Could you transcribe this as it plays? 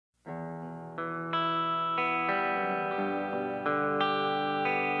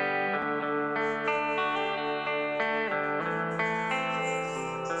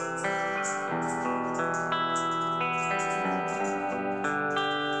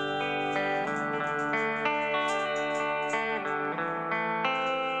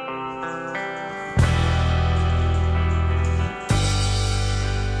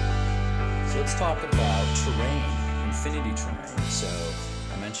terrain, infinity terrain. So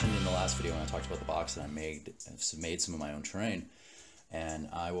I mentioned in the last video when I talked about the box that I made some of my own terrain, and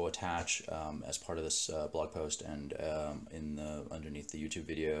I will attach as part of this blog post and underneath the YouTube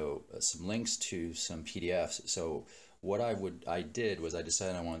video some links to some PDFs. So what I did was I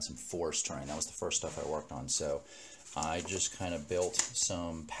decided I wanted some forest terrain. That was the first stuff I worked on. So I just kind of built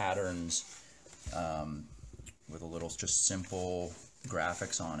some patterns with a little just simple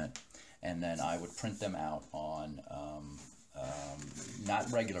graphics on it, and then I would print them out on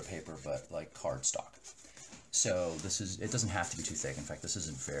not regular paper but like cardstock. So it doesn't have to be too thick. In fact, this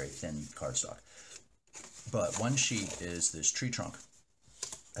isn't very thin cardstock. But one sheet is this tree trunk,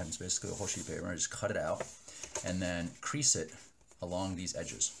 and it's basically a whole sheet of paper. I just cut it out and then crease it along these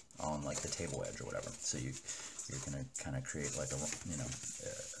edges on like the table edge or whatever. So you're gonna kind of create like a,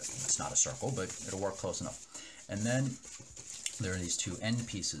 it's not a circle, but it'll work close enough. And then there are these two end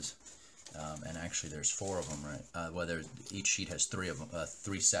pieces, and actually there's 4 of them, right? Well, each sheet has 3 of them,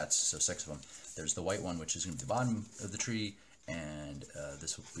 3 sets, so 6 of them. There's the white one, which is going to be the bottom of the tree, and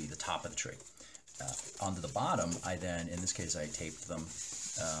this will be the top of the tree. Onto the bottom, I then, in this case, I taped them,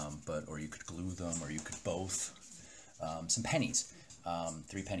 or you could glue them, or you could both. Some pennies.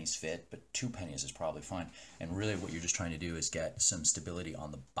 3 pennies fit, but 2 pennies is probably fine. And really what you're just trying to do is get some stability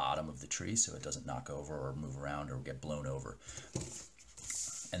on the bottom of the tree so it doesn't knock over or move around or get blown over.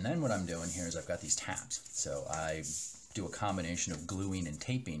 And then what I'm doing here is I've got these tabs. So I do a combination of gluing and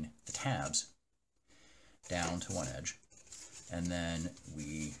taping the tabs down to one edge. And then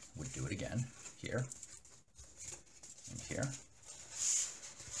we would do it again here and here.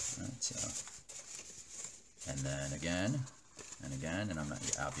 Right, so, and then again and again, and I'm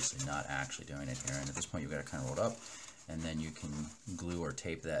obviously not actually doing it here. And at this point, you've got to kind of roll it up, and then you can glue or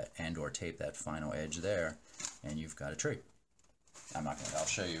tape that, or tape that final edge there, and you've got a tree. I'll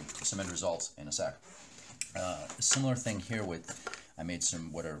show you some end results in a sec. Similar thing here with, I made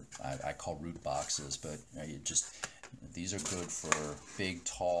some what I call root boxes, but these are good for big,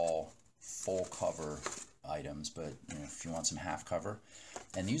 tall, full cover items, but if you want some half cover.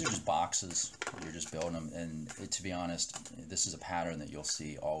 And these are just boxes, you're just building them, and to be honest, this is a pattern that you'll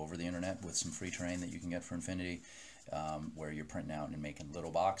see all over the internet with some free terrain that you can get for Infinity, where you're printing out and making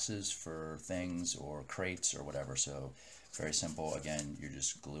little boxes for things or crates or whatever. So very simple. Again, you're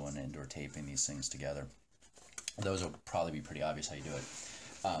just gluing and or taping these things together. Those will probably be pretty obvious how you do it.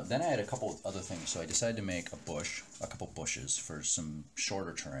 Then I had a couple other things. So I decided to make a couple bushes for some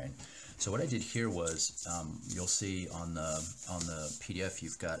shorter terrain. So what I did here was, you'll see on the PDF,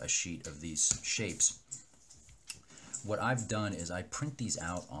 you've got a sheet of these shapes. What I've done is I print these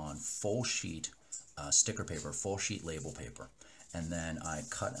out on full sheet sticker paper, full sheet label paper, and then I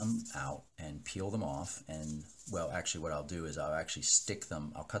cut them out and peel them off. And well, actually, what I'll do is I'll actually stick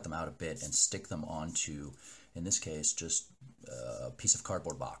them. I'll cut them out a bit and stick them onto, in this case, just a piece of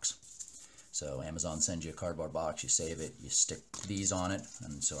cardboard box. So Amazon sends you a cardboard box, you save it, you stick these on it,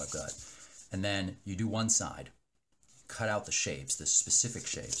 and so I've got, and then you do one side, cut out the shapes, the specific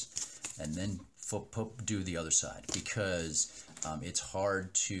shapes, and then do the other side, because it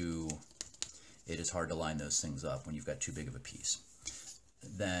is hard to line those things up when you've got too big of a piece.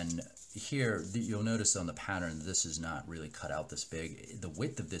 Then here, you'll notice on the pattern, this is not really cut out this big. The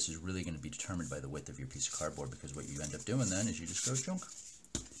width of this is really going to be determined by the width of your piece of cardboard, because what you end up doing then is you just go chunk.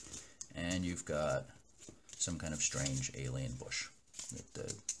 And you've got some kind of strange alien bush.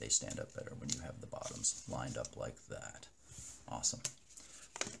 They stand up better when you have the bottoms lined up like that. Awesome.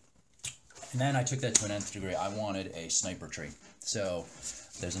 And then I took that to an nth degree. I wanted a sniper tree. So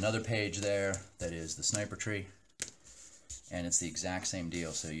there's another page there that is the sniper tree. And it's the exact same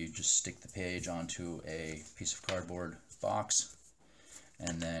deal. So you just stick the page onto a piece of cardboard box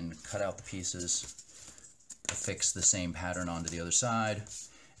and then cut out the pieces, affix the same pattern onto the other side,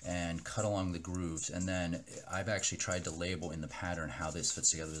 and cut along the grooves. And then I've actually tried to label in the pattern how this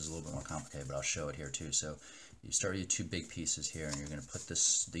fits together. This is a little bit more complicated, but I'll show it here too. So you start with your 2 big pieces here, and you're going to put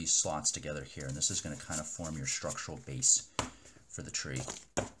these slots together here, and this is going to kind of form your structural base for the tree.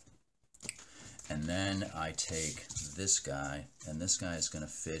 And then I take this guy, and this guy is going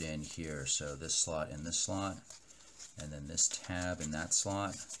to fit in here. So this slot in this slot, and then this tab in that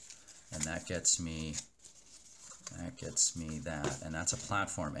slot, and that gets me that, and that's a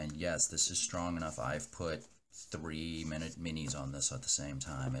platform. And yes, this is strong enough. I've put 3-minute minis on this at the same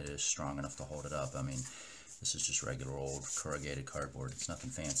time. It is strong enough to hold it up. I mean, this is just regular old corrugated cardboard. It's nothing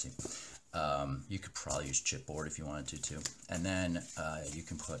fancy. You could probably use chipboard if you wanted to too. And then you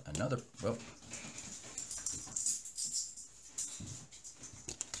can put another,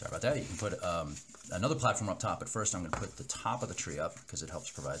 sorry about that. You can put another platform up top, but first I'm going to put the top of the tree up because it helps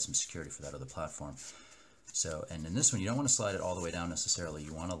provide some security for that other platform. So, and in this one, you don't want to slide it all the way down necessarily.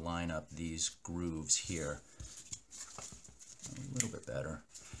 You want to line up these grooves here a little bit better,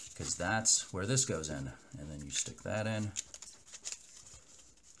 because that's where this goes in. And then you stick that in,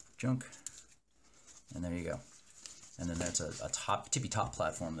 junk, and there you go. And then that's a tippy top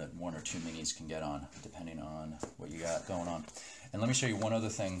platform that 1 or 2 minis can get on, depending on what you got going on. And let me show you one other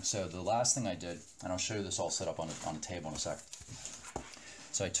thing. So the last thing I did, and I'll show you this all set up on a table in a sec.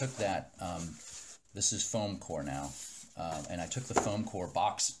 So I took that, this is foam core now, and I took the foam core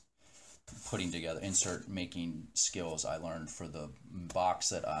box putting together, insert making skills I learned for the box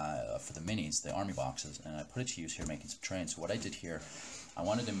that for the minis, the Army boxes, and I put it to use here making some trains. So what I did here, I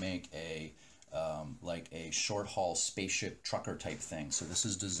wanted to make a like a short haul spaceship trucker type thing. So this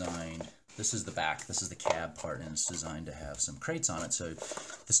is designed, this is the back, this is the cab part, and it's designed to have some crates on it. So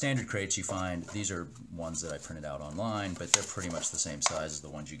the standard crates you find, these are ones that I printed out online, but they're pretty much the same size as the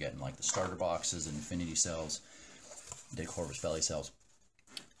ones you get in like the starter boxes and Infinity cells, the Corvus Belly cells.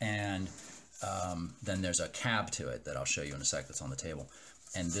 And then there's a cab to it that I'll show you in a sec that's on the table.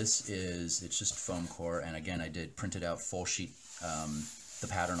 And this is, it's just foam core, and again I did print it out full sheet, the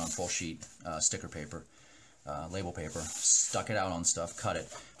pattern on full sheet sticker paper, label paper, stuck it out on stuff, cut it.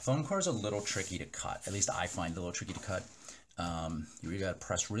 Foam core is a little tricky to cut, at least I find it a little tricky to cut. You really got to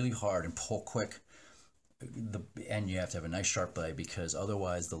press really hard and pull quick, and you have to have a nice sharp blade, because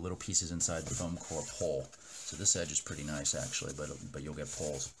otherwise the little pieces inside the foam core pull. So this edge is pretty nice actually, but you'll get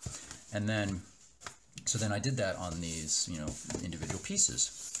pulls. And then, so then I did that on these, you know, individual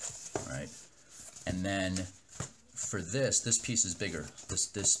pieces, right? And then for this piece is bigger.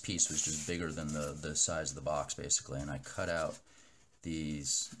 This piece was just bigger than the size of the box basically, and I cut out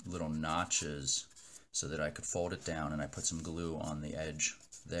these little notches so that I could fold it down, and I put some glue on the edge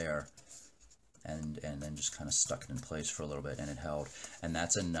there, and then just kind of stuck it in place for a little bit, and it held. And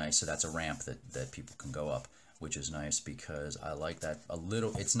that's a nice, so that's a ramp that people can go up, which is nice because I like that a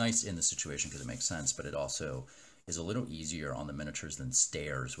little. It's nice in the situation because it makes sense, but it also is a little easier on the miniatures than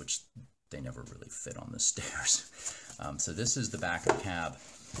stairs, which they never really fit on the stairs. So this is the back of the cab,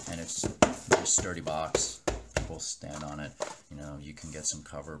 and it's a sturdy box. People stand on it. You know, you can get some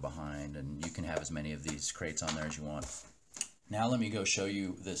cover behind, and you can have as many of these crates on there as you want. Now let me go show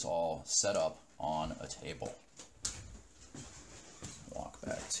you this all set up on a table. Walk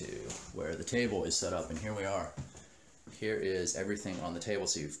back to where the table is set up, and here we are. Here is everything on the table.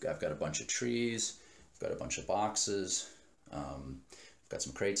 So I've got a bunch of trees, I've got a bunch of boxes, I've got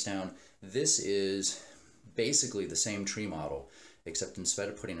some crates down. This is basically the same tree model, except instead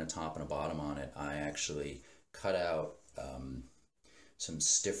of putting a top and a bottom on it, I actually cut out some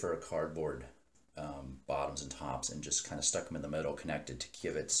stiffer cardboard bottoms and tops and just kind of stuck them in the middle, connected to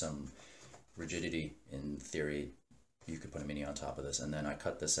give it some rigidity. In theory, you could put a mini on top of this, and then I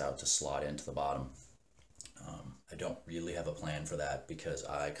cut this out to slot into the bottom. I don't really have a plan for that because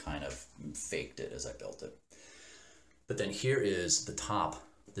I kind of faked it as I built it. But then here is the top.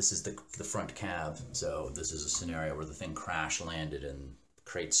 This is the front cab. So this is a scenario where the thing crash landed and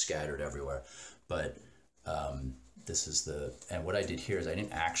crates scattered everywhere. But this is and what I did here is I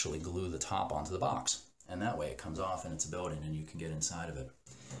didn't actually glue the top onto the box. And that way it comes off and it's a building and you can get inside of it.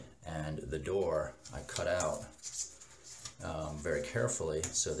 And the door I cut out very carefully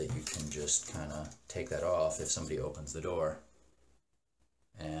so that you can just kind of take that off if somebody opens the door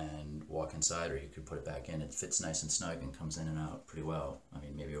and walk inside, or you could put it back in. It fits nice and snug and comes in and out pretty well. I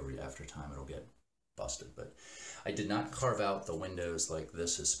mean, maybe after time it'll get busted, but I did not carve out the windows like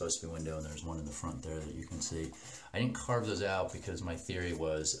this is supposed to be a window, and there's one in the front there that you can see. I didn't carve those out because my theory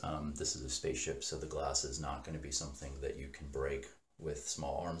was this is a spaceship, so the glass is not going to be something that you can break with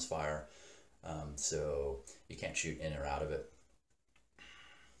small arms fire, so you can't shoot in or out of it.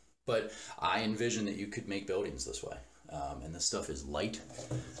 But I envision that you could make buildings this way. And this stuff is light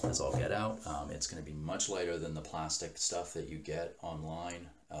as all get out. It's going to be much lighter than the plastic stuff that you get online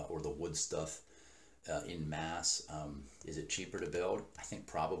or the wood stuff in mass. Is it cheaper to build? I think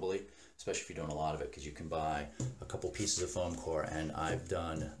probably, especially if you're doing a lot of it, because you can buy a couple pieces of foam core, and I've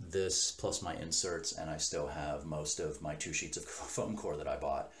done this plus my inserts, and I still have most of my 2 sheets of foam core that I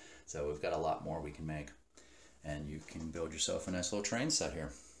bought. So we've got a lot more we can make, and you can build yourself a nice little train set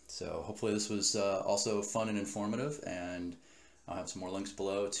here. So hopefully this was also fun and informative, and I'll have some more links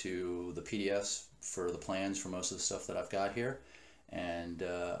below to the PDFs for the plans for most of the stuff that I've got here, and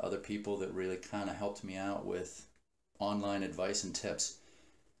other people that really kind of helped me out with online advice and tips.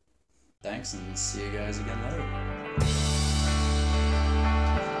 Thanks, and see you guys again later.